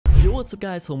What's up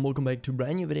guys, and welcome back to a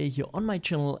brand new video here on my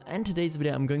channel. And today's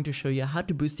video I'm going to show you how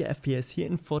to boost your FPS here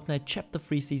in Fortnite Chapter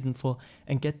 3 Season 4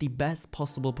 and get the best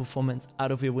possible performance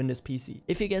out of your Windows PC.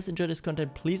 If you guys enjoy this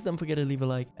content, please don't forget to leave a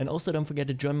like, and also don't forget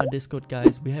to join my Discord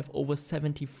guys. We have over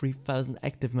 73,000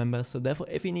 active members, so therefore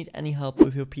if you need any help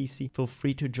with your PC, feel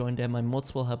free to join there. My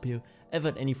mods will help you.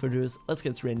 Without any further ado, let's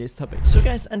get straight into this topic. So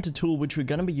guys, and the tool which we're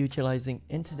gonna be utilizing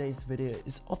in today's video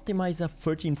is Optimizer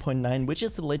 13.9, which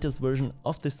is the latest version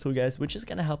of this tool guys, which is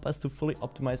gonna help us to fully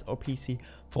optimize our PC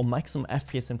for maximum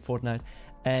FPS in Fortnite.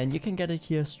 And you can get it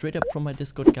here straight up from my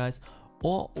Discord guys,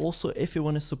 or also if you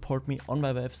want to support me on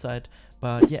my website.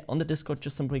 But yeah, on the Discord,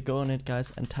 just simply go on it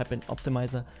guys and type in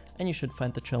Optimizer and you should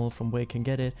find the channel from where you can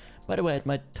get it. By the way, it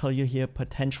might tell you here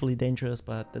potentially dangerous,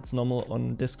 but that's normal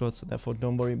on Discord, so therefore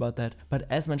don't worry about that. But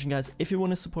as mentioned guys, if you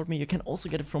want to support me, you can also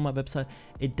get it from my website.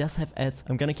 It does have ads.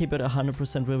 I'm gonna keep it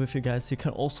 100% real with you guys. You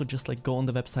can also just like go on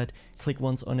the website, click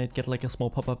once on it, get like a small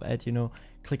pop-up ad, you know,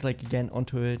 click like again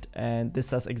onto it, and this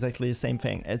does exactly the same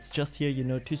thing. It's just here, you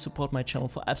know, to support my channel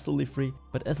for absolutely free.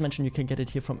 But as mentioned, you can get it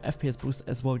here from FPS Boost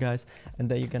as well guys, and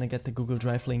there you're gonna get the Google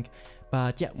Drive link.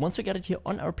 But yeah, once we get it here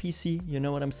on our PC, you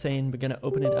know what I'm saying, we're gonna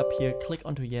open it up here, click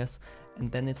onto yes,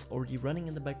 and then it's already running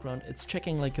in the background. It's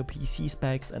checking like your PC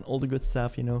specs and all the good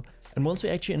stuff, you know. And once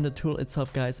we're actually in the tool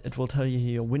itself guys, it will tell you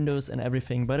here your Windows and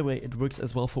everything. By the way, it works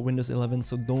as well for Windows 11,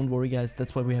 so don't worry guys.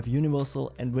 That's why we have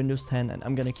Universal and Windows 10, and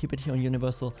I'm gonna keep it here on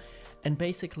Universal. And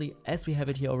basically, as we have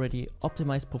it here already,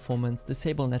 optimize performance,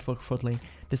 disable network throttling,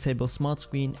 disable smart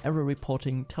screen, error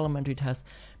reporting, telemetry tests,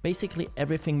 basically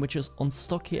everything which is on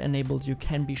stock here enabled. You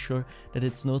can be sure that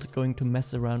it's not going to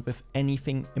mess around with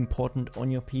anything important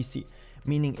on your PC.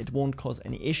 Meaning it won't cause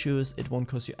any issues, it won't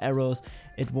cause you errors,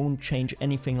 it won't change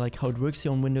anything like how it works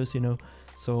here on Windows, you know.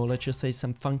 So let's just say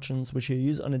some functions which you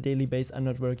use on a daily basis are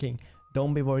not working.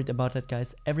 Don't be worried about that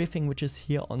guys. Everything which is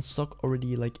here on stock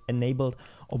already like enabled,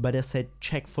 or better said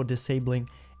check for disabling,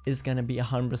 is gonna be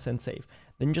 100% safe.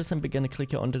 Then just simply gonna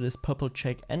click here onto this purple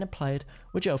check and apply it,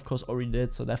 which I of course already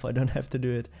did, so therefore I don't have to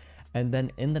do it. And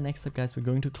then in the next step guys, we're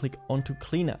going to click onto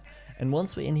cleaner. And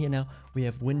once we're in here now, we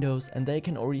have Windows, and there you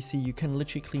can already see you can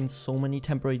literally clean so many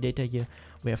temporary data here.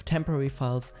 We have temporary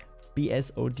files,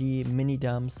 BSOD, mini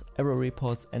dumps, error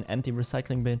reports, and empty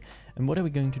recycling bin. And what are we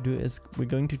going to do is we're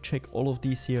going to check all of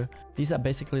these here. These are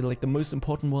basically like the most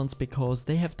important ones because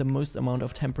they have the most amount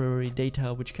of temporary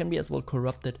data, which can be as well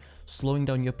corrupted, slowing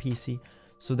down your PC.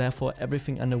 So therefore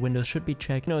everything under Windows should be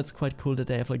checked. You know, it's quite cool that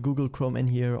they have like Google Chrome in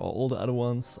here, or all the other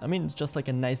ones. I mean, it's just like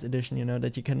a nice addition, you know,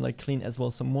 that you can like clean as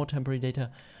well some more temporary data.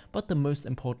 But the most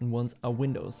important ones are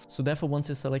Windows. So therefore once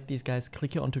you select these guys,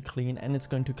 click here onto clean, and it's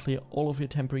going to clear all of your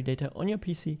temporary data on your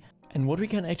PC. And what we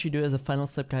can actually do as a final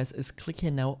step guys is click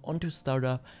here now onto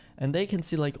startup, and there you can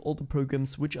see like all the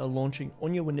programs which are launching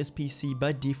on your Windows PC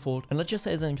by default. And let's just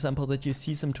say as an example that you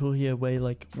see some tool here where you're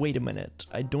like, wait a minute,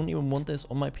 I don't even want this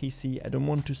on my PC, I don't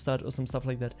want to start, or some stuff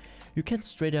like that. You can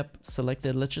straight up select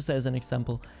it. Let's just say as an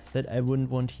example that I wouldn't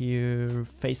want here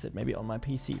Faceit maybe on my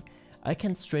PC. I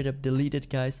can straight up delete it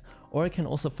guys, or I can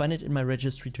also find it in my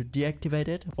registry to deactivate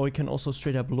it, or you can also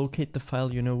straight up locate the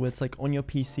file, you know, where it's like on your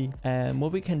PC. And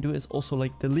what we can do is also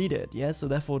like delete it, yeah. So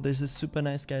therefore this is super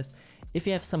nice guys. If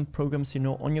you have some programs, you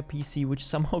know, on your PC which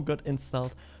somehow got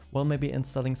installed while maybe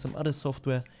installing some other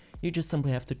software, you just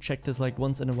simply have to check this like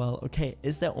once in a while. Okay,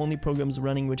 is there only programs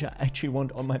running which I actually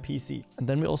want on my PC? And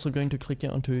then we're also going to click here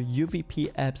onto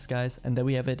UVP apps guys, and there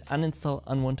we have it, uninstall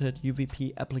unwanted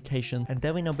UVP application. And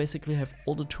there we now basically have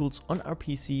all the tools on our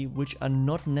PC which are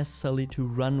not necessarily to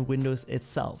run Windows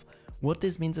itself. What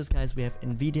this means is guys, we have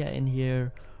Nvidia in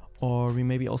here, or we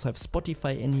maybe also have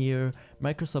Spotify in here,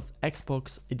 Microsoft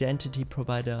Xbox Identity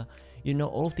Provider, you know,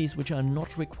 all of these which are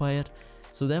not required.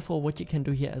 So therefore what you can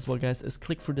do here as well guys is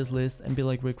click through this list and be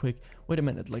like real quick, wait a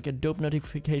minute, like Adobe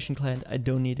notification client, I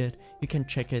don't need it. You can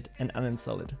check it and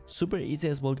uninstall it. Super easy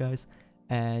as well guys.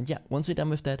 And yeah, once we're done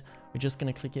with that, we're just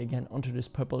gonna click here again onto this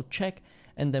purple check,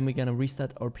 and then we're gonna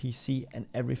restart our PC, and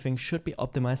everything should be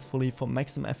optimized fully for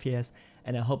maximum FPS.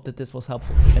 And I hope that this was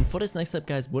helpful. And for this next step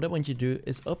guys, what I want you to do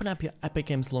is open up your Epic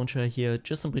Games launcher here,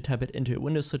 just simply type it into your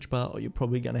Windows search bar, or you're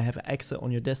probably gonna have Exe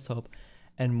on your desktop.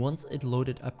 And once it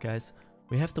loaded up guys,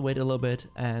 we have to wait a little bit,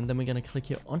 and then we're gonna click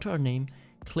here onto our name,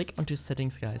 click onto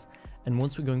settings guys, and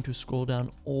once we're going to scroll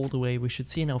down all the way, we should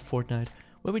see now Fortnite,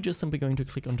 where we're just simply going to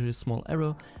click onto this small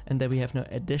arrow, and there we have now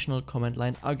additional command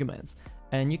line arguments.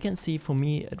 And you can see for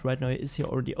me it right now is here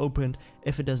already opened.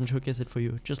 If it doesn't showcase it for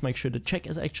you, just make sure the check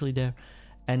is actually there.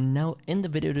 And now in the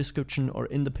video description or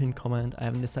in the pinned comment, I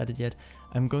haven't decided yet,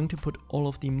 I'm going to put all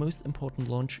of the most important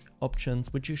launch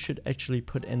options which you should actually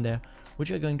put in there,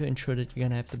 which are going to ensure that you're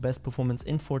gonna have the best performance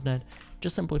in Fortnite.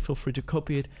 Just simply feel free to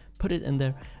copy it, put it in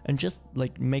there, and just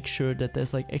like make sure that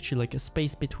there's like actually like a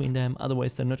space between them,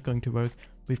 otherwise they're not going to work.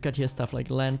 We've got here stuff like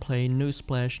land play, no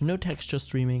splash, no texture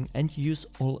streaming, and use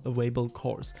all available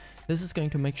cores. This is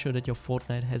going to make sure that your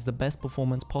Fortnite has the best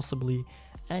performance possibly,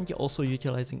 and you're also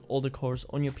utilizing all the cores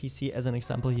on your PC as an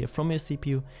example here from your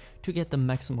CPU to get the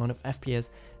maximum amount of FPS,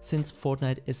 since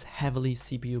Fortnite is heavily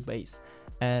CPU based.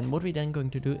 And what we're then going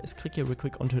to do is click here real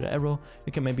quick onto the arrow.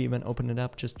 You can maybe even open it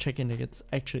up, just checking that it's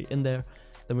actually in there.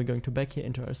 Then we're going to back here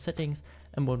into our settings,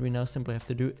 and what we now simply have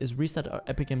to do is restart our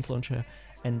Epic Games launcher,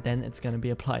 and then it's gonna be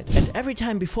applied. And every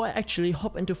time before I actually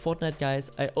hop into Fortnite,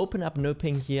 guys, I open up no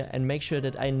ping here and make sure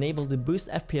that I enable the boost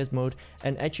FPS mode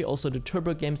and actually also the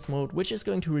turbo games mode, which is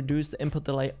going to reduce the input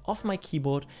delay of my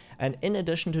keyboard. And in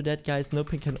addition to that, guys, no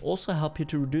ping can also help you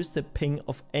to reduce the ping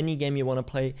of any game you want to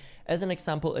play. As an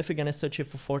example, if you're gonna search here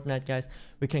for Fortnite, guys,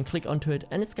 we can click onto it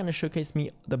and it's gonna showcase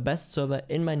me the best server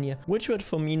in my near, which would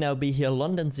for me now be here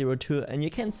London 02. And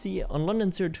you can see on London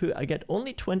 02 I get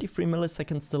only 23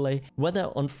 milliseconds delay,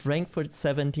 whether on Frankfurt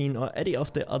 17 or any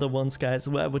of the other ones, guys,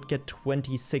 where I would get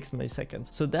 26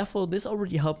 milliseconds. So therefore this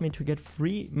already helped me to get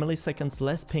 3 milliseconds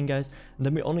less ping, guys. And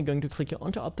then we're only going to click here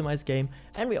onto optimize game,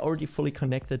 and we're already fully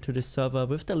connected to the server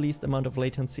with the least amount of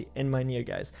latency in my near,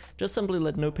 guys. Just simply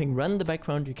let no ping run in the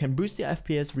background. You can boost your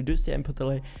FPS, reduce the input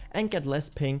delay, and get less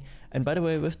ping. And by the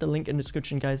way, with the link in the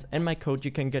description, guys, and my code,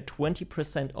 you can get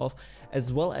 20% off,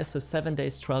 as well as a 7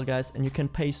 days trial, guys, and you can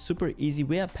pay super easy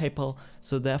via PayPal.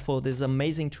 So therefore this is an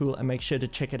amazing tool, and make sure to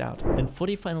check it out. And for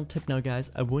the final tip now,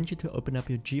 guys, I want you to open up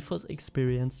your GeForce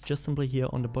experience just simply here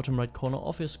on the bottom right corner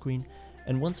of your screen.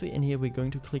 And once we're in here, we're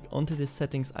going to click onto the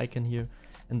settings icon here,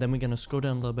 and then we're gonna scroll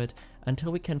down a little bit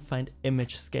until we can find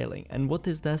image scaling. And what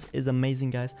this does is amazing,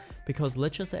 guys, because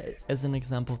let's just say as an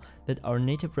example that our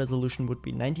native resolution would be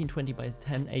 1920 by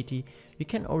 1080. You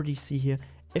can already see here,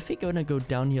 if we're gonna go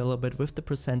down here a little bit with the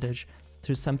percentage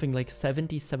to something like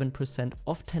 77%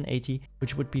 of 1080,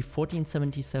 which would be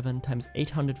 1477 times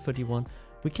 831,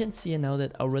 we can see now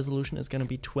that our resolution is going to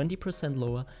be 20%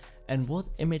 lower. And what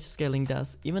image scaling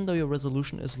does, even though your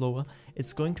resolution is lower,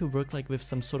 it's going to work like with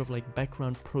some sort of like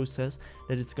background process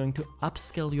that it's going to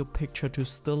upscale your picture to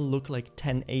still look like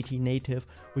 1080 native,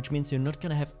 which means you're not going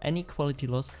to have any quality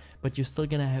loss, but you're still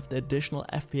going to have the additional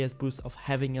FPS boost of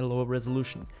having a lower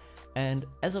resolution. And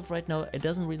as of right now, it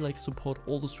doesn't really like support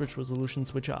all the switch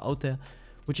resolutions which are out there,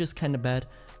 which is kind of bad,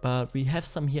 but we have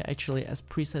some here actually as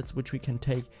presets which we can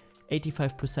take.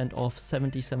 85% off,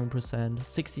 77%,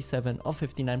 67 or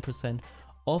 59%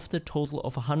 of the total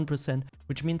of 100%,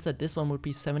 which means that this one would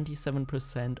be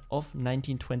 77% of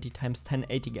 1920 times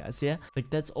 1080, guys. Yeah, like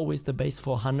that's always the base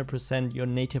for 100% your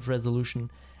native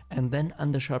resolution. And then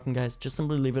under sharpen, guys, just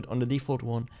simply leave it on the default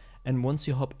one. And once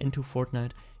you hop into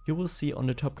Fortnite, you will see on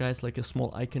the top, guys, like a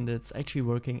small icon that's actually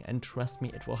working, and trust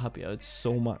me, it will help you out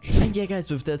so much. And yeah, guys,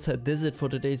 with that said, this is it for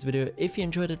today's video. If you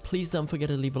enjoyed it, please don't forget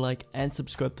to leave a like and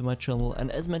subscribe to my channel.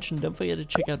 And as mentioned, don't forget to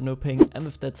check out No Ping. And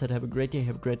with that said, have a great day,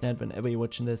 have a great night whenever you're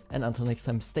watching this. And until next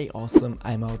time, stay awesome.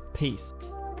 I'm out. Peace.